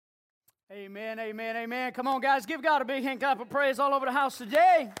Amen, amen, amen. Come on, guys, give God a big hand clap of praise all over the house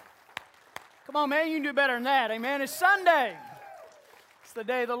today. Come on, man, you can do better than that. Amen. It's Sunday. It's the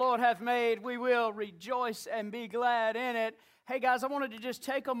day the Lord hath made. We will rejoice and be glad in it. Hey, guys, I wanted to just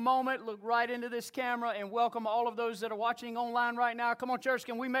take a moment, look right into this camera, and welcome all of those that are watching online right now. Come on, church,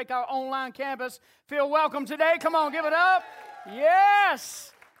 can we make our online campus feel welcome today? Come on, give it up.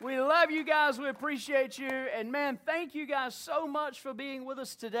 Yes. We love you guys. We appreciate you. And, man, thank you guys so much for being with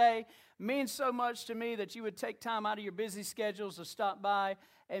us today. It means so much to me that you would take time out of your busy schedules to stop by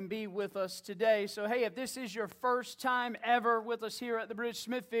and be with us today. So, hey, if this is your first time ever with us here at the Bridge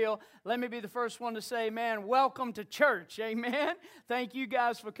Smithfield, let me be the first one to say, man, welcome to church. Amen. Thank you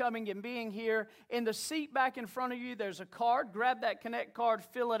guys for coming and being here. In the seat back in front of you, there's a card. Grab that Connect card,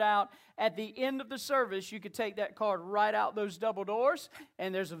 fill it out. At the end of the service, you could take that card right out those double doors,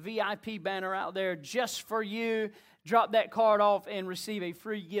 and there's a VIP banner out there just for you. Drop that card off and receive a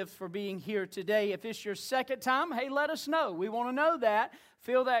free gift for being here today. If it's your second time, hey, let us know. We want to know that.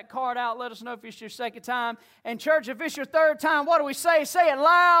 Fill that card out. Let us know if it's your second time. And church, if it's your third time, what do we say? Say it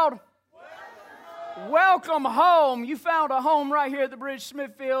loud. Welcome home. Welcome home. You found a home right here at the Bridge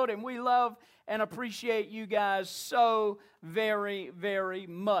Smithfield, and we love and appreciate you guys so very, very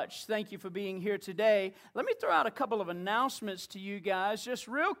much. Thank you for being here today. Let me throw out a couple of announcements to you guys, just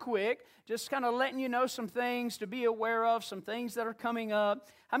real quick, just kind of letting you know some things to be aware of, some things that are coming up.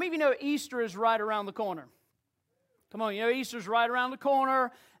 How many of you know Easter is right around the corner? Come on, you know Easter's right around the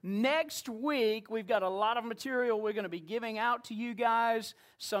corner. Next week, we've got a lot of material we're going to be giving out to you guys,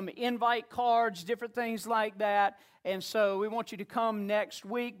 some invite cards, different things like that. And so we want you to come next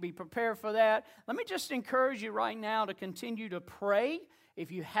week, be prepared for that. Let me just encourage you right now to continue to pray.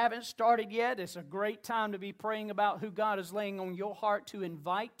 If you haven't started yet, it's a great time to be praying about who God is laying on your heart to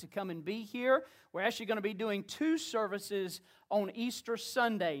invite to come and be here. We're actually going to be doing 2 services on Easter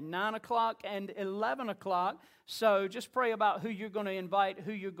Sunday, 9 o'clock and 11 o'clock. So just pray about who you're going to invite,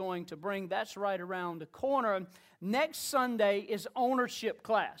 who you're going to bring. That's right around the corner. Next Sunday is ownership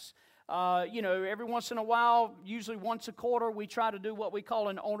class. Every once in a while, usually once a quarter, we try to do what we call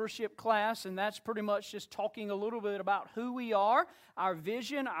an ownership class, and that's pretty much just talking a little bit about who we are, our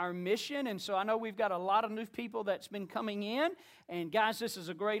vision, our mission. And so I know we've got a lot of new people that's been coming in, and guys, this is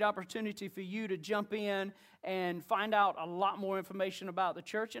a great opportunity for you to jump in and find out a lot more information about the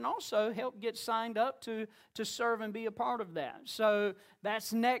church, and also help get signed up to serve and be a part of that. So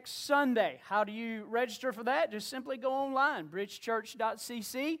that's next Sunday. How do you register for that? Just simply go online,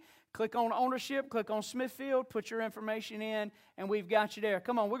 bridgechurch.cc. Click on ownership, click on Smithfield, put your information in, and we've got you there.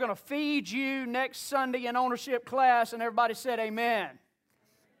 Come on, we're going to feed you next Sunday in ownership class, and everybody said amen.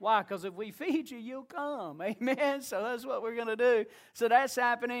 Why? Because if we feed you, you'll come. Amen? So that's what we're going to do. So that's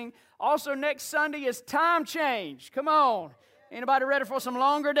happening. Also, next Sunday is time change. Come on. Anybody ready for some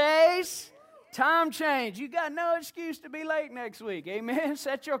longer days? Time change. You got no excuse to be late next week. Amen?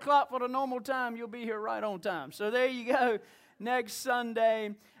 Set your clock for the normal time. You'll be here right on time. So there you go. Next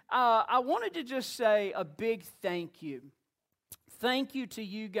Sunday. I wanted to just say a big thank you. Thank you to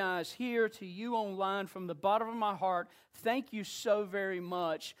you guys here, to you online, from the bottom of my heart. Thank you so very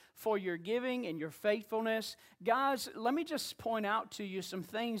much for your giving and your faithfulness. Guys, let me just point out to you some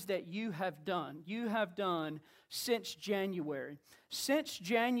things that you have done. You have done since January. Since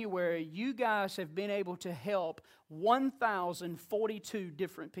January, you guys have been able to help 1,042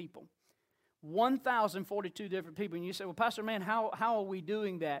 different people. 1,042 different people. And you say, well, Pastor, man, how are we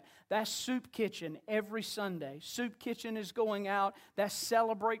doing that? That's Soup Kitchen every Sunday. Soup Kitchen is going out. That's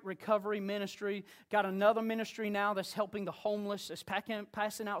Celebrate Recovery Ministry. Got another ministry now that's helping the homeless. That's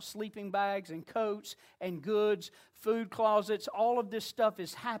passing out sleeping bags and coats and goods, food closets. All of this stuff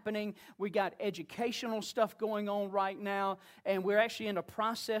is happening. We got educational stuff going on right now. And we're actually in a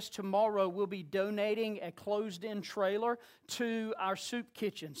process. Tomorrow we'll be donating a closed-in trailer to our Soup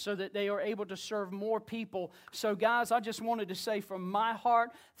Kitchen so that they are able to serve more people. So guys, I just wanted to say from my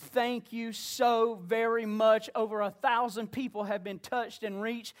heart, thank you so very much. Over 1,000 people have been touched and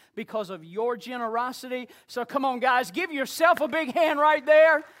reached because of your generosity. So come on guys, give yourself a big hand right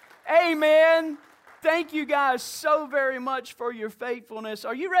there. Amen. Thank you guys so very much for your faithfulness.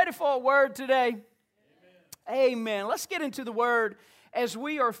 Are you ready for a word today? Amen. Amen. Let's get into the word as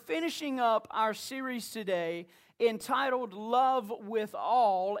we are finishing up our series today entitled Love with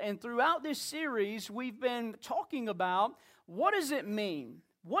All. And throughout this series, we've been talking about what does it mean?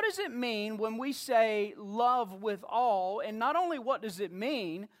 What does it mean when we say love with all? And not only what does it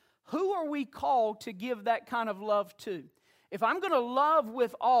mean, who are we called to give that kind of love to? If I'm going to love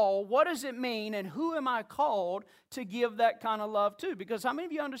with all, what does it mean, and who am I called to give that kind of love to? Because how many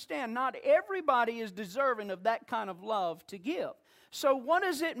of you understand not everybody is deserving of that kind of love to give? So what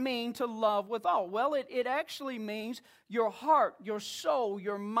does it mean to love with all? Well, it actually means your heart, your soul,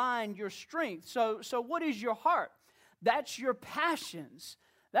 your mind, your strength. So what is your heart? That's your passions.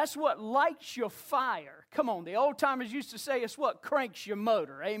 That's what lights your fire. Come on, the old timers used to say it's what cranks your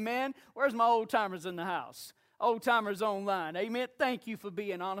motor. Amen? Where's my old timers in the house? Old timers online. Amen? Thank you for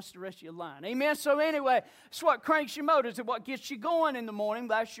being honest the rest of your line. Amen? So anyway, it's what cranks your motors and what gets you going in the morning.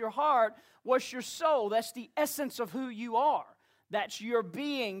 That's your heart. What's your soul? That's the essence of who you are. That's your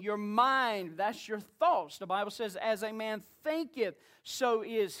being, your mind. That's your thoughts. The Bible says, as a man thinketh, so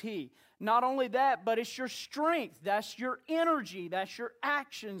is he. Not only that, but it's your strength. That's your energy. That's your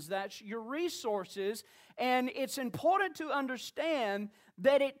actions. That's your resources. And it's important to understand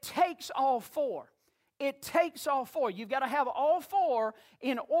that it takes all four. It takes all four. You've got to have all four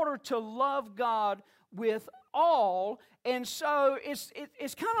in order to love God with all. And so it's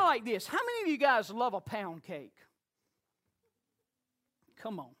kind of like this. How many of you guys love a pound cake?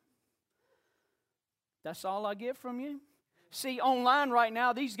 Come on. That's all I get from you? See, online right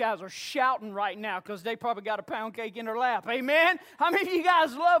now, these guys are shouting right now because they probably got a pound cake in their lap. Amen? How many of you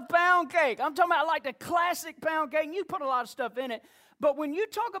guys love pound cake? I'm talking about like the classic pound cake. And you put a lot of stuff in it. But when you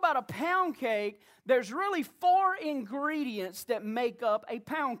talk about a pound cake, there's really 4 ingredients that make up a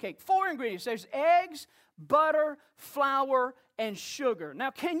pound cake. 4 ingredients. There's eggs, butter, flour, and sugar.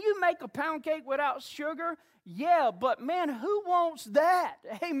 Now, can you make a pound cake without sugar? Yeah, but man, who wants that?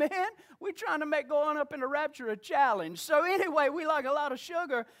 Amen? We're trying to make going up in the rapture a challenge. So anyway, we like a lot of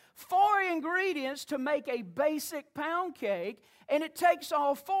sugar. 4 ingredients to make a basic pound cake, and it takes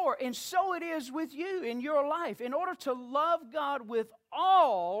all 4. And so it is with you in your life. In order to love God with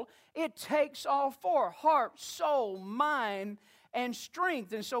all, it takes all 4: heart, soul, mind, and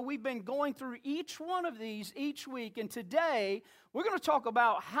strength. And so we've been going through each one of these each week. And today, we're going to talk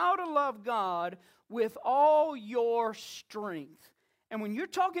about how to love God with all your strength. And when you're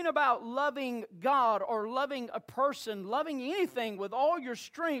talking about loving God or loving a person, loving anything with all your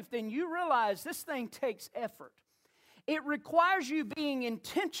strength, then you realize this thing takes effort. It requires you being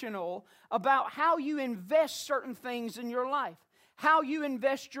intentional about how you invest certain things in your life, how you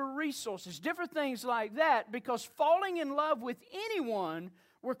invest your resources, different things like that, because falling in love with anyone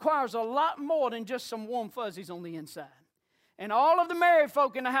requires a lot more than just some warm fuzzies on the inside. And all of the married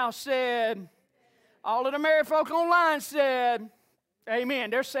folk in the house said, all of the married folk online said,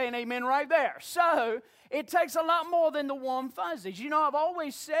 amen. They're saying amen right there. So it takes a lot more than the warm fuzzies. You know, I've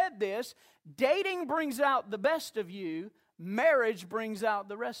always said this, dating brings out the best of you, marriage brings out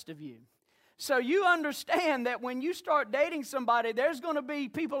the rest of you. So you understand that when you start dating somebody, there's going to be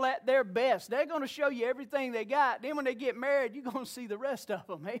people at their best. They're going to show you everything they got. Then when they get married, you're going to see the rest of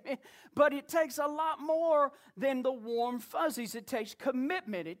them. Amen? But it takes a lot more than the warm fuzzies. It takes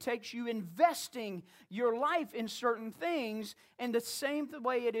commitment. It takes you investing your life in certain things, and the same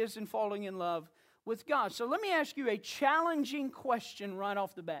way it is in falling in love with God. So let me ask you a challenging question right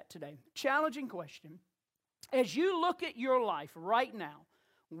off the bat today. Challenging question. As you look at your life right now,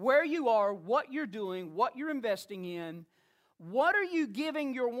 where you are, what you're doing, what you're investing in, what are you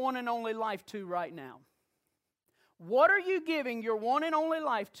giving your one and only life to right now? What are you giving your one and only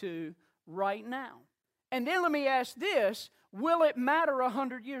life to right now? And then let me ask this, will it matter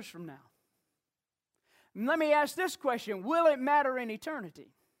 100 years from now? And let me ask this question, will it matter in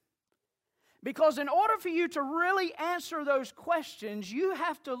eternity? Because in order for you to really answer those questions, you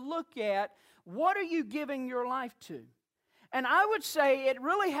have to look at what are you giving your life to? And I would say it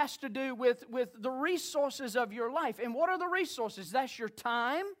really has to do with the resources of your life. And what are the resources? That's your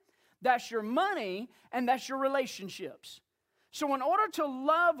time, that's your money, and that's your relationships. So in order to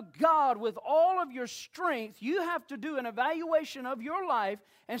love God with all of your strength, you have to do an evaluation of your life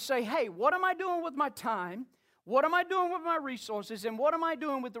and say, hey, what am I doing with my time? What am I doing with my resources? And what am I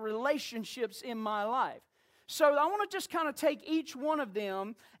doing with the relationships in my life? So I want to just kind of take each one of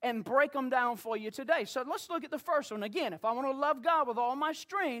them and break them down for you today. So let's look at the first one. Again, if I want to love God with all my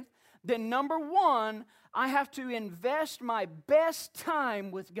strength, then number one, I have to invest my best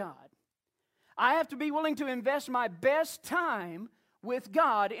time with God. I have to be willing to invest my best time with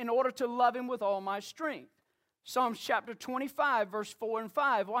God in order to love Him with all my strength. Psalms chapter 25, verse 4 and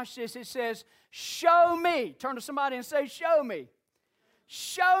 5. Watch this. It says, show me. Turn to somebody and say, show me.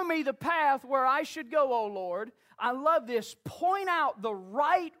 Show me the path where I should go, O Lord. I love this. Point out the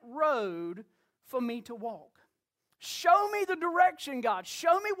right road for me to walk. Show me the direction, God.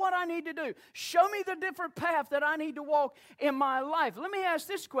 Show me what I need to do. Show me the different path that I need to walk in my life. Let me ask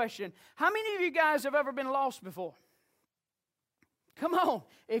this question. How many of you guys have ever been lost before? Come on.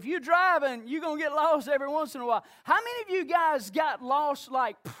 If you're driving, you're going to get lost every once in a while. How many of you guys got lost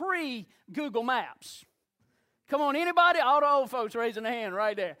like pre-Google Maps? Come on, anybody? All the old folks raising their hand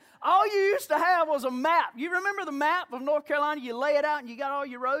right there. All you used to have was a map. You remember the map of North Carolina? You lay it out and you got all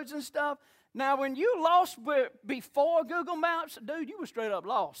your roads and stuff. Now, when you lost before Google Maps, dude, you were straight up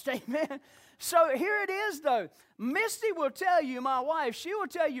lost. Amen. So here it is, though. Misty will tell you, my wife, she will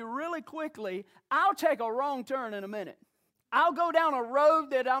tell you really quickly, I'll take a wrong turn in a minute. I'll go down a road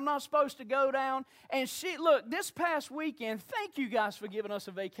that I'm not supposed to go down. And look, this past weekend, thank you guys for giving us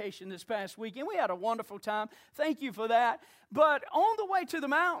a vacation this past weekend. We had a wonderful time. Thank you for that. But on the way to the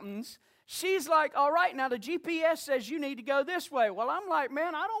mountains, she's like, all right, now the GPS says you need to go this way. Well, I'm like,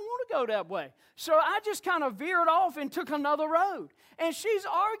 man, I don't want to go that way. So I just kind of veered off and took another road. And she's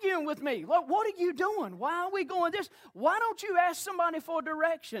arguing with me. Well, what are you doing? Why are we going this? Why don't you ask somebody for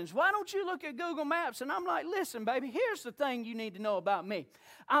directions? Why don't you look at Google Maps? And I'm like, listen, baby, here's the thing you need to know about me.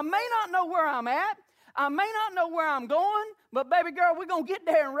 I may not know where I'm at. I may not know where I'm going. But, baby girl, we're going to get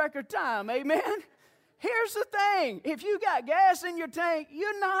there in record time. Amen? Here's the thing. If you got gas in your tank,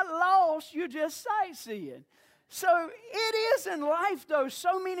 you're not lost. You're just sightseeing. So it is in life, though.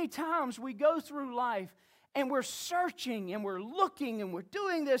 So many times we go through life and we're searching and we're looking and we're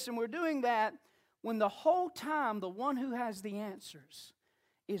doing this and we're doing that when the whole time the one who has the answers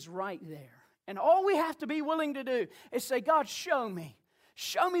is right there. And all we have to be willing to do is say, God, show me.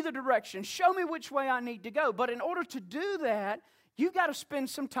 Show me the direction. Show me which way I need to go. But in order to do that, you've got to spend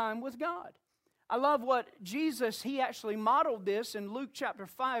some time with God. I love what Jesus, he actually modeled this in Luke chapter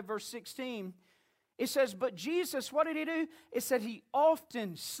 5, verse 16. It says, but Jesus, what did he do? It said he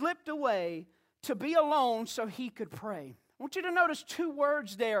often slipped away to be alone so he could pray. I want you to notice two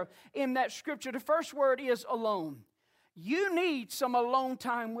words there in that scripture. The first word is alone. You need some alone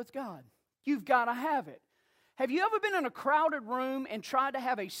time with God. You've got to have it. Have you ever been in a crowded room and tried to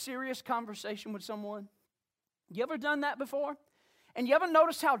have a serious conversation with someone? You ever done that before? And you ever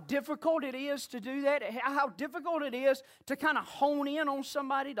notice how difficult it is to do that? How difficult it is to kind of hone in on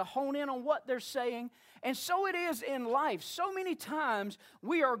somebody, to hone in on what they're saying? And so it is in life. So many times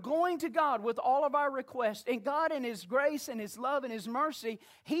we are going to God with all of our requests. And God in His grace and His love and His mercy,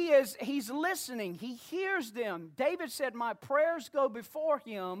 He's listening. He hears them. David said, my prayers go before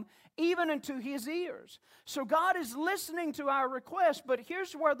Him, even into His ears. So God is listening to our requests, but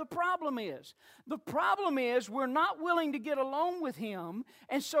here's where the problem is. The problem is we're not willing to get along with Him,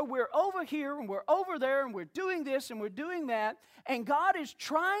 and so we're over here and we're over there and we're doing this and we're doing that, and God is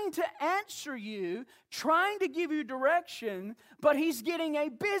trying to answer you, trying to give you direction, but He's getting a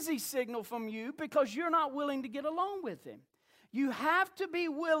busy signal from you because you're not willing to get along with Him. You have to be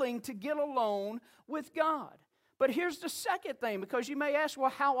willing to get alone with God. But here's the second thing, because you may ask, well,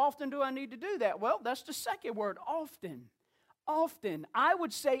 how often do I need to do that? Well, that's the second word, often. Often. I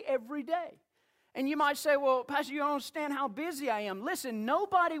would say every day. And you might say, well, Pastor, you don't understand how busy I am. Listen,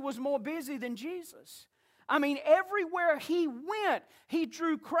 nobody was more busy than Jesus. I mean, everywhere He went, He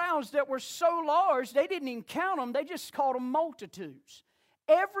drew crowds that were so large, they didn't even count them. They just called them multitudes.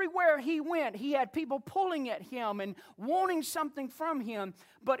 Everywhere He went, He had people pulling at Him and wanting something from Him.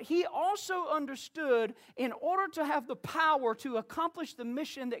 But He also understood in order to have the power to accomplish the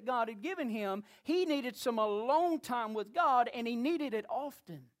mission that God had given Him, He needed some alone time with God, and He needed it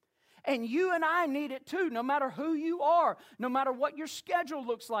often. And you and I need it too, no matter who you are, no matter what your schedule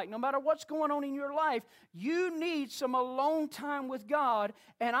looks like, no matter what's going on in your life, you need some alone time with God,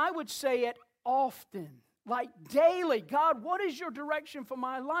 and I would say it often. Like daily. God, what is your direction for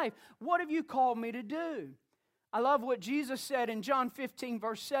my life? What have you called me to do? I love what Jesus said in John 15,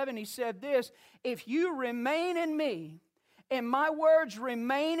 verse 7. He said this, if you remain in me and my words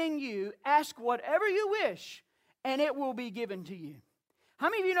remain in you, ask whatever you wish and it will be given to you. How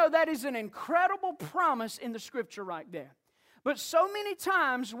many of you know that is an incredible promise in the scripture right there? But so many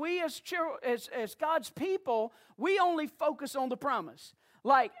times we as God's people, we only focus on the promise.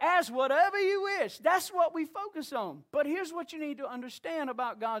 Like, ask whatever you wish. That's what we focus on. But here's what you need to understand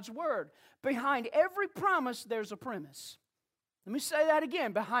about God's Word. Behind every promise, there's a premise. Let me say that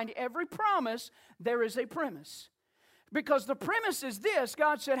again. Behind every promise, there is a premise. Because the premise is this.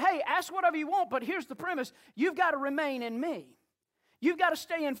 God said, hey, ask whatever you want, but here's the premise. You've got to remain in me. You've got to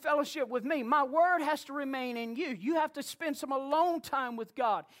stay in fellowship with me. My word has to remain in you. You have to spend some alone time with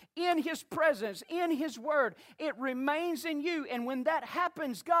God, in His presence, in His word. It remains in you. And when that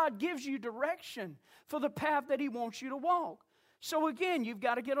happens, God gives you direction for the path that He wants you to walk. So again, you've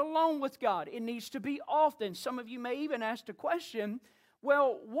got to get alone with God. It needs to be often. Some of you may even ask the question,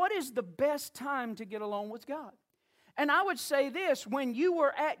 well, what is the best time to get alone with God? And I would say this, when you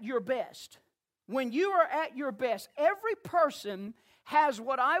are at your best. When you are at your best, every person has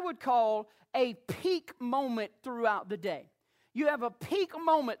what I would call a peak moment throughout the day. You have a peak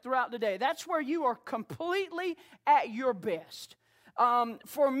moment throughout the day. That's where you are completely at your best.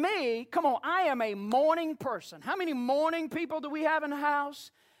 For me, come on, I am a morning person. How many morning people do we have in the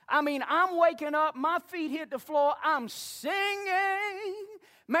house? I mean, I'm waking up, my feet hit the floor, I'm singing.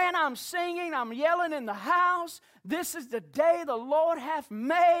 Man, I'm singing, I'm yelling in the house. This is the day the Lord hath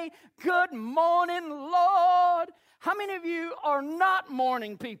made. Good morning, Lord. How many of you are not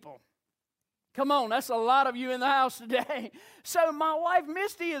morning people? Come on, that's a lot of you in the house today. So my wife,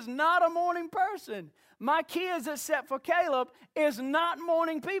 Misty, is not a morning person. My kids, except for Caleb, is not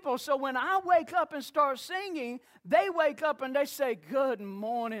morning people. So when I wake up and start singing, they wake up and they say, good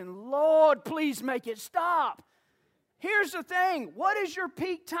morning, Lord, please make it stop. Here's the thing. What is your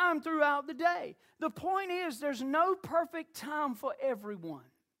peak time throughout the day? The point is there's no perfect time for everyone.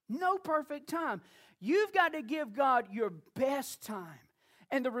 No perfect time. You've got to give God your best time.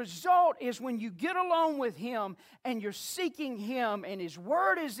 And the result is when you get along with Him and you're seeking Him and His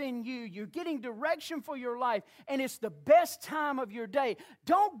Word is in you, you're getting direction for your life, and it's the best time of your day.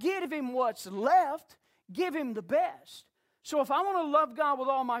 Don't give Him what's left. Give Him the best. So if I want to love God with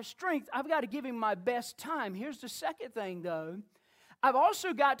all my strength, I've got to give Him my best time. Here's the second thing, though. I've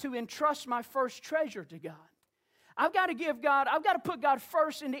also got to entrust my first treasure to God. I've got to put God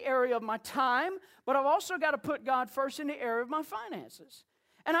first in the area of my time, but I've also got to put God first in the area of my finances.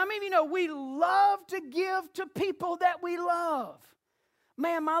 And I mean, we love to give to people that we love.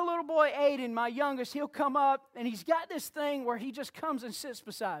 Man, my little boy Aiden, my youngest, he'll come up and he's got this thing where he just comes and sits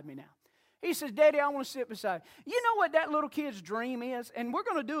beside me now. He says, Daddy, I want to sit beside you. You know what that little kid's dream is? And we're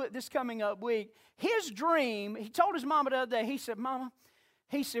going to do it this coming up week. His dream, he told his mama the other day, he said, Mama,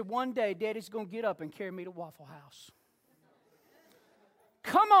 one day Daddy's going to get up and carry me to Waffle House.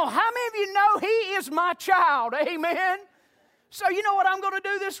 Come on, how many of you know he is my child? Amen. So you know what I'm going to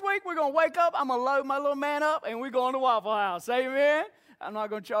do this week? We're going to wake up, I'm going to load my little man up, and we're going to Waffle House. Amen? I'm not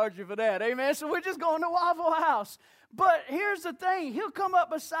going to charge you for that. Amen? So we're just going to Waffle House. But here's the thing. He'll come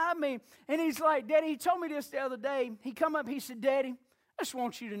up beside me, and he's like, Daddy, he told me this the other day. He come up, he said, Daddy, I just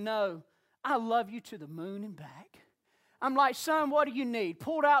want you to know I love you to the moon and back. I'm like, son, what do you need?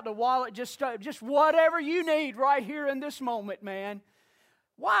 Pulled out the wallet, just whatever you need right here in this moment, man.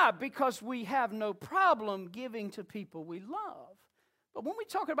 Why? Because we have no problem giving to people we love. But when we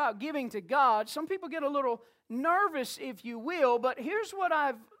talk about giving to God, some people get a little nervous, if you will. But here's what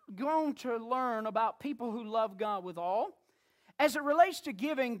I've grown to learn about people who love God with all. As it relates to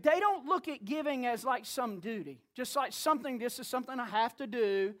giving, they don't look at giving as like some duty. Just like this is something I have to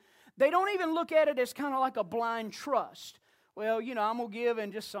do. They don't even look at it as kind of like a blind trust. Well, I'm going to give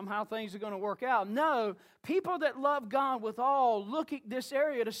and just somehow things are going to work out. No, people that love God with all look at this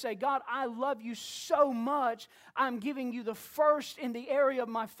area to say, God, I love you so much. I'm giving you the first in the area of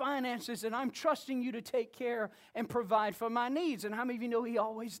my finances, and I'm trusting you to take care and provide for my needs. And how many of you know He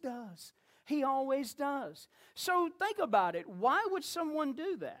always does? He always does. So think about it. Why would someone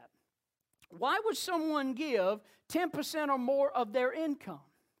do that? Why would someone give 10% or more of their income?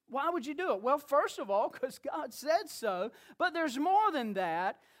 Why would you do it? Well, first of all, because God said so. But there's more than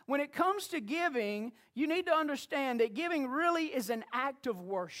that. When it comes to giving, you need to understand that giving really is an act of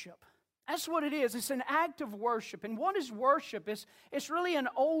worship. That's what it is. It's an act of worship. And what is worship? It's really an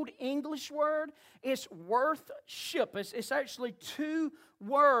old English word. It's worthship. It's actually two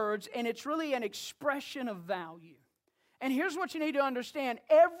words, and it's really an expression of value. And here's what you need to understand.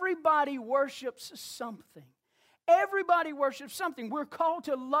 Everybody worships something. Everybody worships something. We're called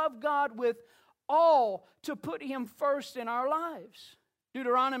to love God with all, to put Him first in our lives.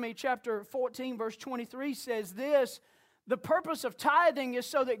 Deuteronomy chapter 14, verse 23 says this, the purpose of tithing is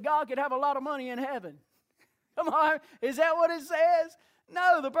so that God could have a lot of money in heaven. Come on, is that what it says?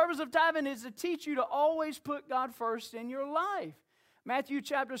 No, the purpose of tithing is to teach you to always put God first in your life. Matthew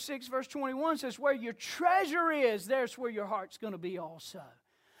chapter 6, verse 21 says, where your treasure is, there's where your heart's going to be also.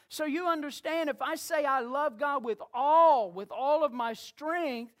 So you understand, if I say I love God with all of my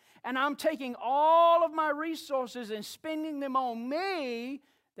strength, and I'm taking all of my resources and spending them on me,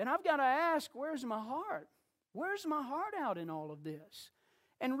 then I've got to ask, where's my heart? Where's my heart out in all of this?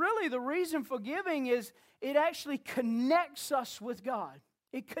 And really the reason for giving is it actually connects us with God.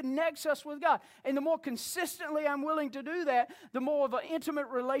 It connects us with God. And the more consistently I'm willing to do that, the more of an intimate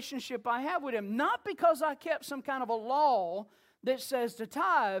relationship I have with Him. Not because I kept some kind of a law that says to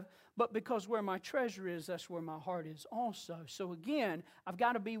tithe, but because where my treasure is, that's where my heart is also. So again, I've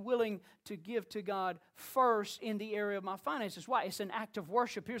got to be willing to give to God first in the area of my finances. Why? It's an act of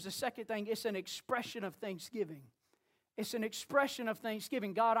worship. Here's the second thing. It's an expression of thanksgiving. It's an expression of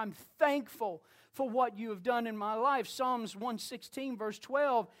thanksgiving. God, I'm thankful for what you have done in my life. Psalms 116, verse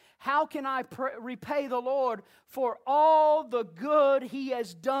 12. How can I repay the Lord for all the good He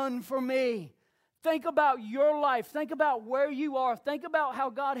has done for me? Think about your life. Think about where you are. Think about how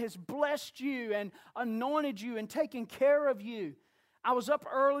God has blessed you and anointed you and taken care of you. I was up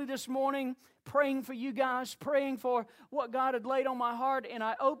early this morning praying for you guys, praying for what God had laid on my heart, and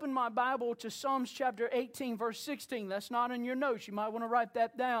I opened my Bible to Psalms chapter 18, verse 16. That's not in your notes. You might want to write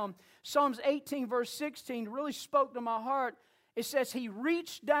that down. Psalms 18, verse 16 really spoke to my heart. It says, He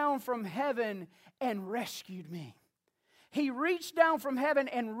reached down from heaven and rescued me. He reached down from heaven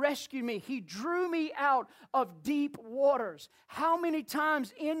and rescued me. He drew me out of deep waters. How many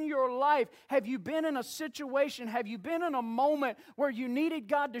times in your life have you been in a situation, have you been in a moment where you needed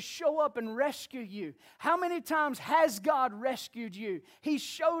God to show up and rescue you? How many times has God rescued you? He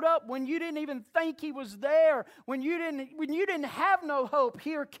showed up when you didn't even think He was there. When you didn't have no hope,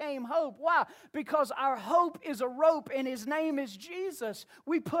 here came hope. Why? Because our hope is a rope and His name is Jesus.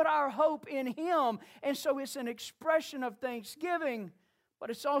 We put our hope in Him. And so it's an expression of thanksgiving,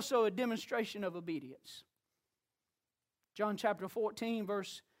 but it's also a demonstration of obedience. John chapter 14,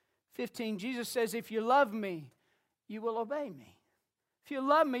 verse 15, Jesus says, if you love me, you will obey me. If you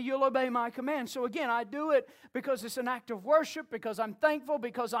love me, you'll obey my commands. So again, I do it because it's an act of worship, because I'm thankful,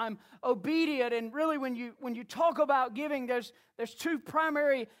 because I'm obedient. And really, when you talk about giving, there's two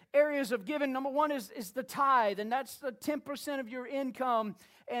primary areas of giving. Number one is the tithe, and that's the 10% of your income.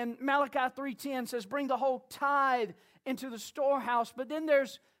 And Malachi 3:10 says, bring the whole tithe into the storehouse. But then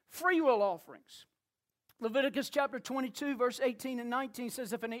there's free will offerings. Leviticus chapter 22, verse 18 and 19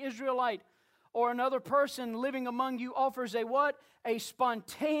 says, if an Israelite or another person living among you offers a what? A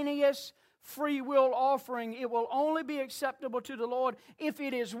spontaneous free will offering, it will only be acceptable to the Lord if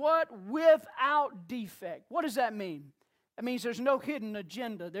it is what? Without defect. What does that mean? That means there's no hidden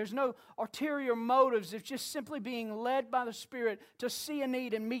agenda. There's no ulterior motives. It's just simply being led by the Spirit to see a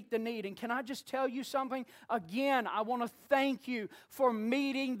need and meet the need. And can I just tell you something? Again, I want to thank you for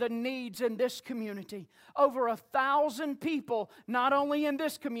meeting the needs in this community. Over 1,000 people, not only in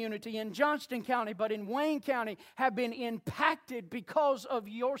this community, in Johnston County, but in Wayne County, have been impacted because of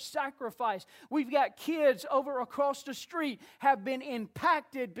your sacrifice. We've got kids over across the street have been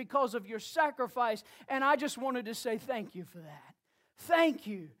impacted because of your sacrifice. And I just wanted to say thank you for that. Thank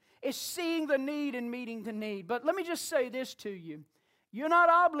you. It's seeing the need and meeting the need. But let me just say this to you. You're not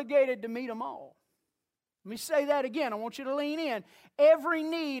obligated to meet them all. Let me say that again. I want you to lean in. Every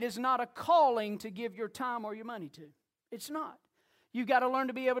need is not a calling to give your time or your money to. It's not. You've got to learn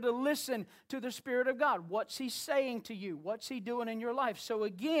to be able to listen to the Spirit of God. What's He saying to you? What's He doing in your life? So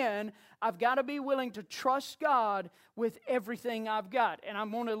again, I've got to be willing to trust God with everything I've got. And I'm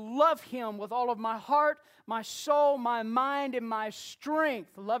going to love Him with all of my heart, my soul, my mind, and my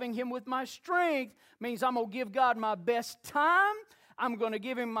strength. Loving Him with my strength means I'm going to give God my best time. I'm going to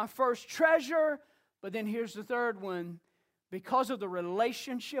give Him my first treasure. But then here's the third one. Because of the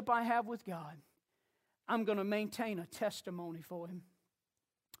relationship I have with God, I'm going to maintain a testimony for Him.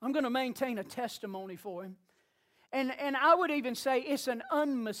 I'm going to maintain a testimony for Him. And I would even say it's an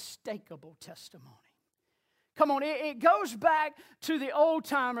unmistakable testimony. Come on, it goes back to the old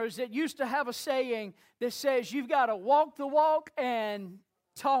timers that used to have a saying that says you've got to walk the walk and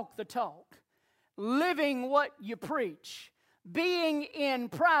talk the talk. Living what you preach. Being in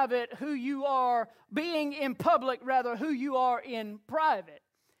private who you are, being in public rather who you are in private.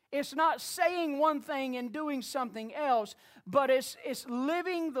 It's not saying one thing and doing something else, but it's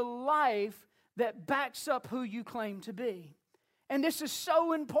living the life that backs up who you claim to be. And this is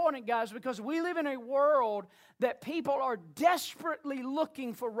so important, guys, because we live in a world that people are desperately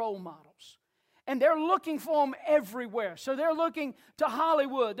looking for role models. And they're looking for them everywhere. So they're looking to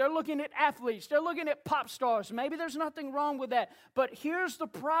Hollywood. They're looking at athletes. They're looking at pop stars. Maybe there's nothing wrong with that. But here's the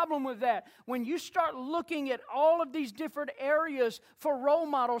problem with that. When you start looking at all of these different areas for role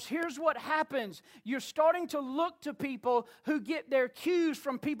models, here's what happens. You're starting to look to people who get their cues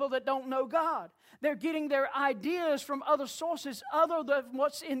from people that don't know God. They're getting their ideas from other sources other than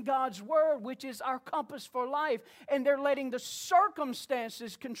what's in God's Word, which is our compass for life. And they're letting the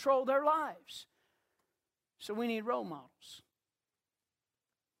circumstances control their lives. So we need role models.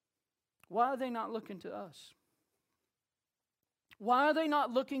 Why are they not looking to us? Why are they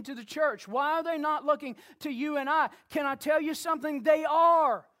not looking to the church? Why are they not looking to you and I? Can I tell you something? They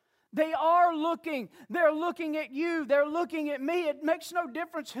are. They are looking. They're looking at you. They're looking at me. It makes no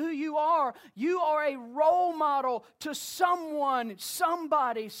difference who you are. You are a role model to someone,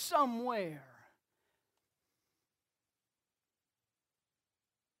 somebody, somewhere.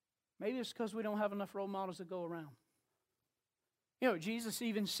 Maybe it's because we don't have enough role models to go around. You know, Jesus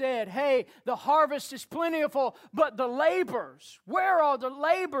even said, hey, the harvest is plentiful, but the labors, where are the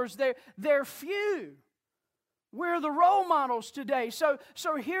labors? They're few. We're the role models today. So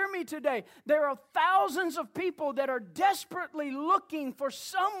hear me today. There are thousands of people that are desperately looking for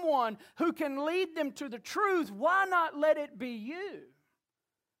someone who can lead them to the truth. Why not let it be you?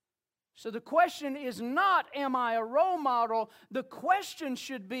 So the question is not, am I a role model? The question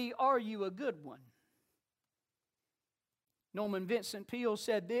should be, are you a good one? Norman Vincent Peale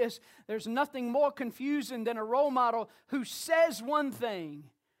said this, there's nothing more confusing than a role model who says one thing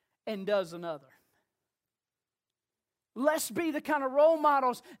and does another. Let's be the kind of role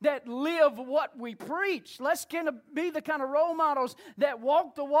models that live what we preach. Let's be the kind of role models that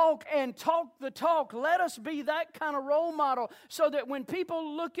walk the walk and talk the talk. Let us be that kind of role model so that when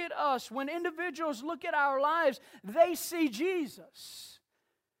people look at us, when individuals look at our lives, they see Jesus.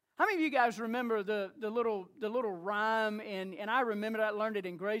 How many of you guys remember the little rhyme? And I remember it, I learned it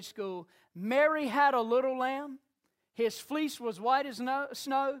in grade school. Mary had a little lamb. His fleece was white as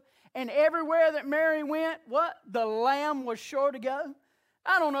snow. And everywhere that Mary went, what? The lamb was sure to go.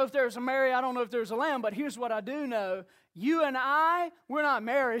 I don't know if there's a Mary, I don't know if there's a lamb, but here's what I do know. You and I, we're not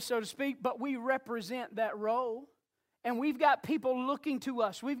Mary, so to speak, but we represent that role. And we've got people looking to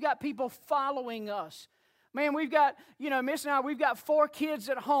us. We've got people following us. Man, we've got, Miss and I, we've got 4 kids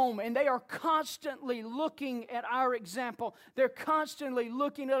at home, and they are constantly looking at our example. They're constantly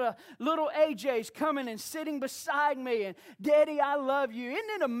looking at little AJ's coming and sitting beside me, and Daddy, I love you. Isn't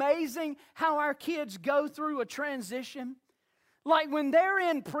it amazing how our kids go through a transition? Like when they're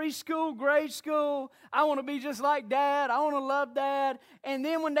in preschool, grade school, I want to be just like Dad. I want to love Dad. And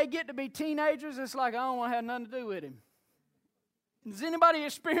then when they get to be teenagers, it's like I don't want to have nothing to do with him. Does anybody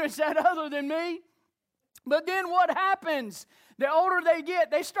experience that other than me? But then what happens? The older they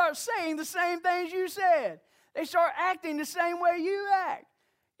get, they start saying the same things you said. They start acting the same way you act.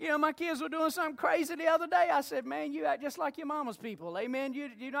 My kids were doing something crazy the other day. I said, man, you act just like your mama's people. Amen,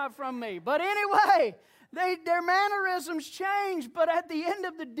 you're not from me. But anyway, their mannerisms change. But at the end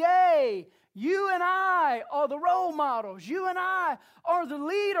of the day, you and I are the role models. You and I are the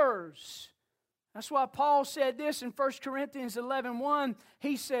leaders. That's why Paul said this in 1 Corinthians 11:1.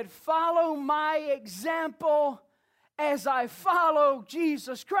 He said, follow my example as I follow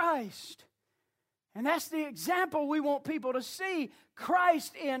Jesus Christ. And that's the example we want people to see,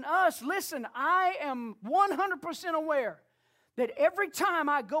 Christ in us. Listen, I am 100% aware that every time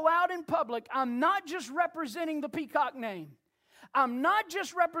I go out in public, I'm not just representing the Peacock name. I'm not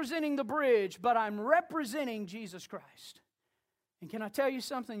just representing the bridge, but I'm representing Jesus Christ. And can I tell you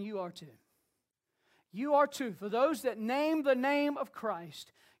something? You are too. You are too. For those that name the name of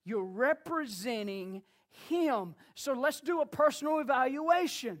Christ, you're representing Him. So let's do a personal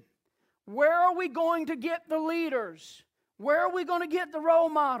evaluation. Where are we going to get the leaders? Where are we going to get the role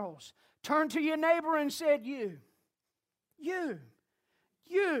models? Turn to your neighbor and said, you,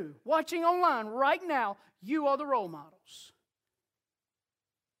 watching online right now, you are the role models.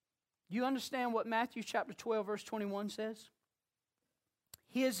 You understand what Matthew chapter 12, verse 21 says?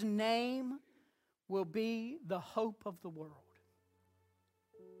 His name will be the hope of the world.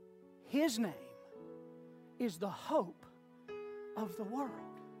 His name is the hope of the world.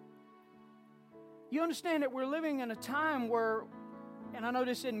 You understand that we're living in a time where, and I know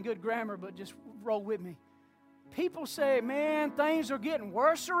this isn't good grammar, but just roll with me. People say, man, things are getting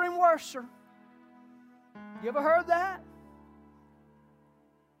worse and worse. You ever heard that?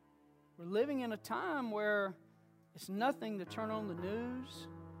 We're living in a time where it's nothing to turn on the news.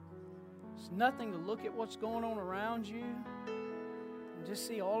 It's nothing to look at what's going on around you and just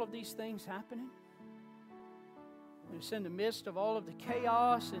see all of these things happening. And it's in the midst of all of the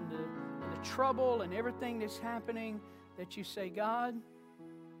chaos and the trouble and everything that's happening that you say, God,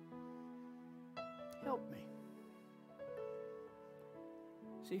 help me.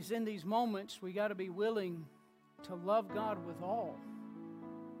 See, it's in these moments we got to be willing to love God with all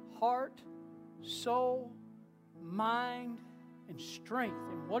heart, soul, mind, and strength.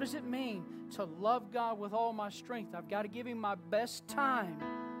 And what does it mean to love God with all my strength? I've got to give Him my best time.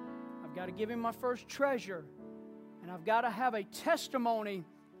 I've got to give Him my first treasure. And I've got to have a testimony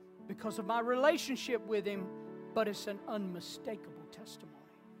because of my relationship with Him, but it's an unmistakable testimony.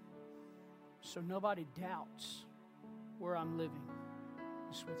 So nobody doubts where I'm living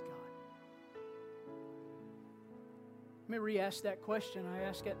is with God. Let me re-ask that question I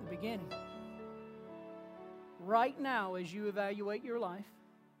asked at the beginning. Right now, as you evaluate your life,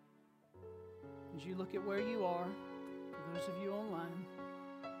 as you look at where you are, for those of you online,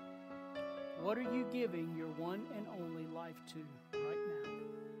 what are you giving your one and only life to right now?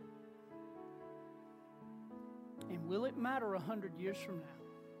 And will it matter 100 years from now?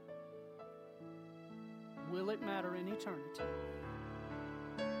 Will it matter in eternity?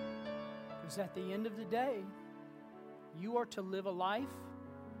 Because at the end of the day, you are to live a life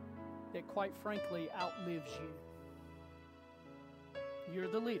that, quite frankly, outlives you. You're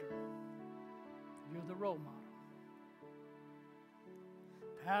the leader. You're the role model.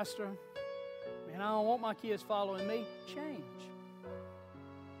 Pastor, man, I don't want my kids following me. Change.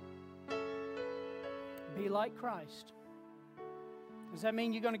 Be like Christ. Does that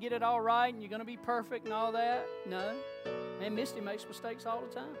mean you're going to get it all right and you're going to be perfect and all that? No. Man, Misty makes mistakes all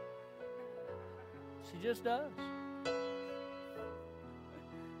the time. She just does.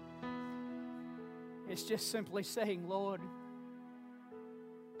 It's just simply saying, Lord,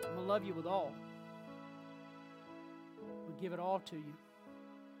 I'm going to love you with all. We'll give it all to you.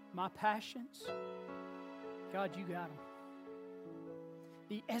 My passions, God, you got them.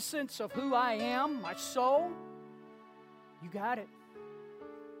 The essence of who I am, my soul, you got it.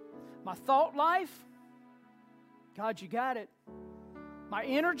 My thought life, God, you got it. My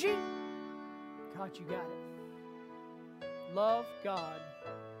energy, God, you got it. Love God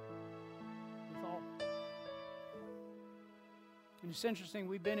with all. And it's interesting,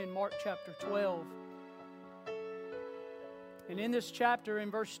 we've been in Mark chapter 12. And in this chapter, in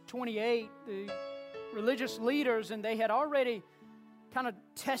verse 28, the religious leaders, and they had already kind of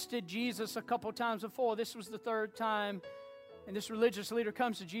tested Jesus a couple times before. This was the third time. And this religious leader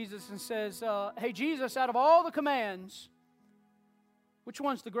comes to Jesus and says, hey, Jesus, out of all the commands, which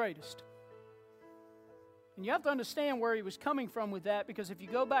one's the greatest? And you have to understand where he was coming from with that, because if you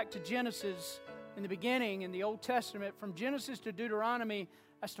go back to Genesis in the beginning in the Old Testament, from Genesis to Deuteronomy,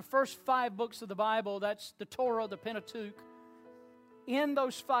 that's the first 5 books of the Bible. That's the Torah, the Pentateuch. In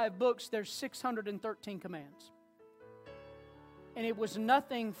those 5 books, there's 613 commands. And it was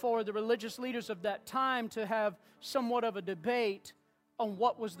nothing for the religious leaders of that time to have somewhat of a debate on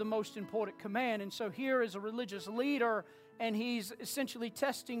what was the most important command. And so here is a religious leader, and he's essentially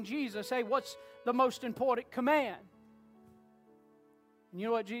testing Jesus. Hey, what's the most important command? And you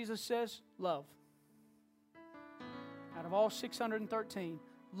know what Jesus says? Love. Out of all 613,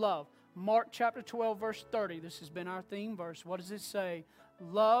 love. Mark chapter 12, verse 30. This has been our theme verse. What does it say?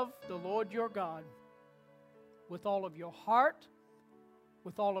 Love the Lord your God with all of your heart,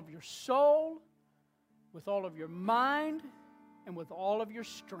 with all of your soul, with all of your mind, and with all of your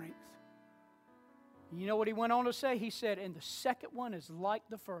strength. You know what he went on to say? He said, and the second one is like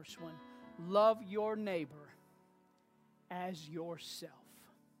the first one. Love your neighbor as yourself.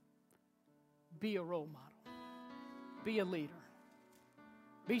 Be a role model. Be a leader.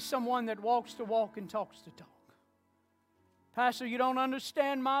 Be someone that walks the walk and talks the talk. Pastor, you don't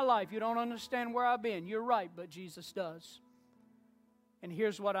understand my life. You don't understand where I've been. You're right, but Jesus does. And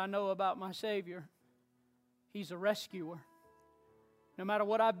here's what I know about my Savior. He's a rescuer. No matter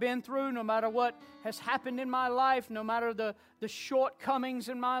what I've been through, no matter what has happened in my life, no matter the shortcomings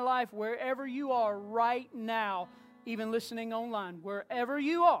in my life, wherever you are right now, even listening online, wherever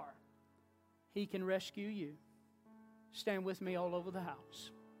you are, He can rescue you. Stand with me all over the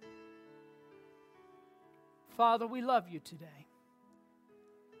house. Father, we love you today.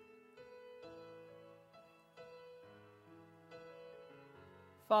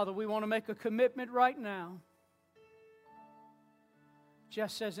 Father, we want to make a commitment right now,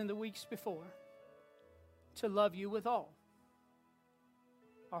 just as in the weeks before, to love you with all.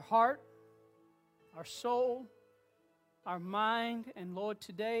 Our heart, our soul, our mind, and Lord,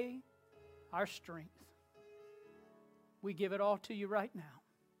 today, our strength. We give it all to you right now.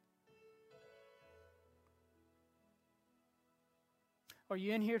 Are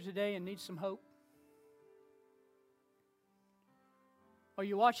you in here today and need some hope? Are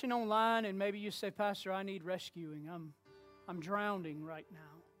you watching online and maybe you say, Pastor, I need rescuing. I'm drowning right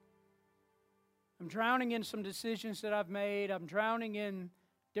now. I'm drowning in some decisions that I've made. I'm drowning in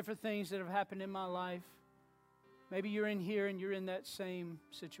different things that have happened in my life. Maybe you're in here and you're in that same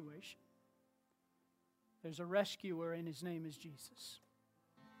situation. There's a rescuer and His name is Jesus.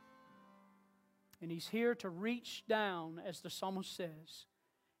 And He's here to reach down, as the psalmist says,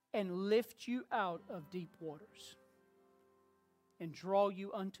 and lift you out of deep waters and draw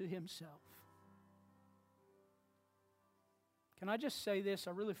you unto Himself. Can I just say this?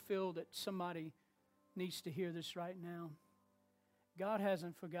 I really feel that somebody needs to hear this right now. God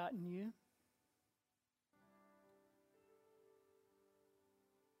hasn't forgotten you.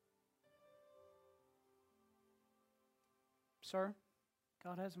 Sir,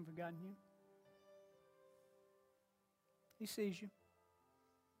 God hasn't forgotten you. He sees you.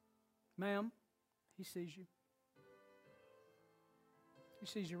 Ma'am, He sees you. He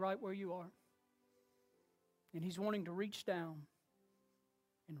sees you right where you are. And He's wanting to reach down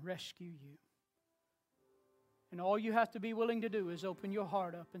and rescue you. And all you have to be willing to do is open your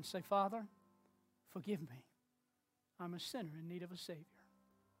heart up and say, Father, forgive me. I'm a sinner in need of a Savior.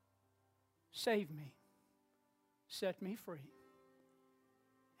 Save me. Set me free.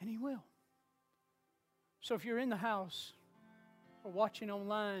 And He will. So if you're in the house or watching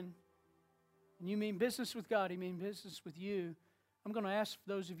online and you mean business with God, He means business with you, I'm going to ask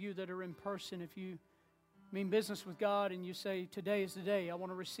those of you that are in person, if you mean business with God and you say, today is the day, I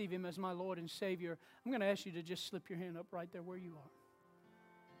want to receive Him as my Lord and Savior, I'm going to ask you to just slip your hand up right there where you are.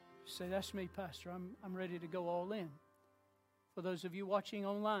 Say, that's me, Pastor. I'm ready to go all in. For those of you watching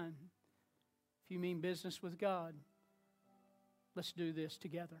online, if you mean business with God, let's do this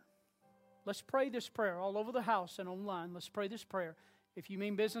together. Let's pray this prayer all over the house and online. Let's pray this prayer. If you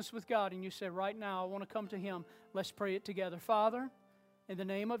mean business with God and you say, right now I want to come to Him, let's pray it together. Father, in the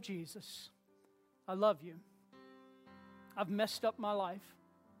name of Jesus, I love You. I've messed up my life.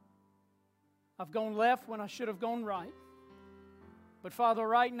 I've gone left when I should have gone right. But Father,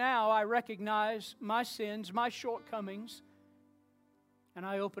 right now I recognize my sins, my shortcomings, and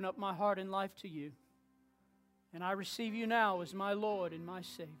I open up my heart and life to You. And I receive You now as my Lord and my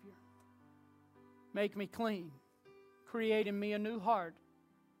Savior. Make me clean. Create in me a new heart.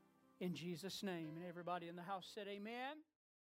 In Jesus' name. And everybody in the house said amen.